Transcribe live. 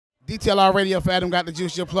DTLR Radio, Fadam got the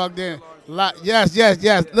juice. You're plugged in. Yes, yes,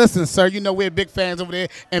 yes. Listen, sir, you know we're big fans over there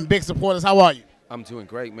and big supporters. How are you? I'm doing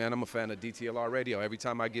great, man. I'm a fan of DTLR Radio. Every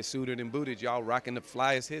time I get suited and booted, y'all rocking the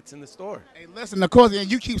flyest hits in the store. Hey, listen, of course, and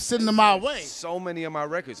you keep sending them our way. So many of my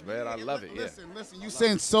records, man. I love it. Listen, you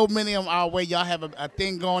send so many of them our way. Y'all have a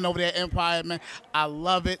thing going over there, Empire, man. I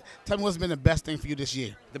love it. Tell me what's been the best thing for you this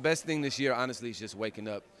year. The best thing this year, honestly, is just waking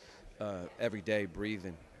up every day,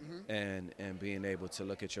 breathing, and being able to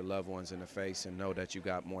look at your loved ones in the face and know that you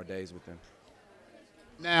got more days with them.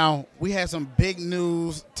 Now, we had some big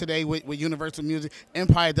news today with Universal Music.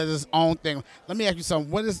 Empire does its own thing. Let me ask you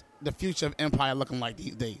something. What is the future of Empire looking like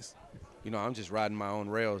these days? You know, I'm just riding my own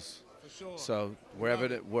rails. For sure. So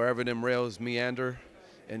wherever them rails meander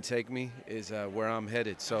and take me is where I'm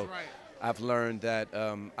headed. So That's right. I've learned that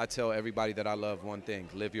I tell everybody that I love one thing: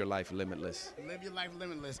 live your life limitless. Live your life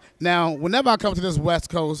limitless. Now, whenever I come to this West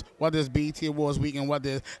Coast, whether it's BET Awards weekend,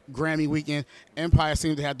 whether it's Grammy weekend, Empire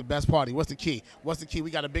seems to have the best party. What's the key? What's the key?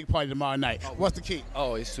 We got a big party tomorrow night. What's the key?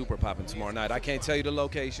 Oh, it's super popping tomorrow night. I can't tell you the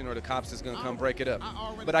location or the cops is going to come break it up.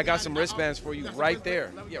 But I got some wristbands for you right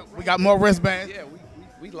there. Yeah, we got more wristbands. Yeah,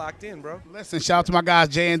 we locked in, bro. Listen, shout out to my guys,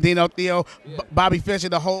 Jay and Dino, Theo, Bobby Fisher,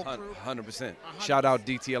 the whole crew. 100%. Shout out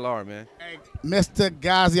DTLR, man. Hey, Mr.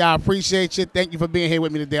 Ghazi, I appreciate you. Thank you for being here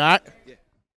with me today, all right?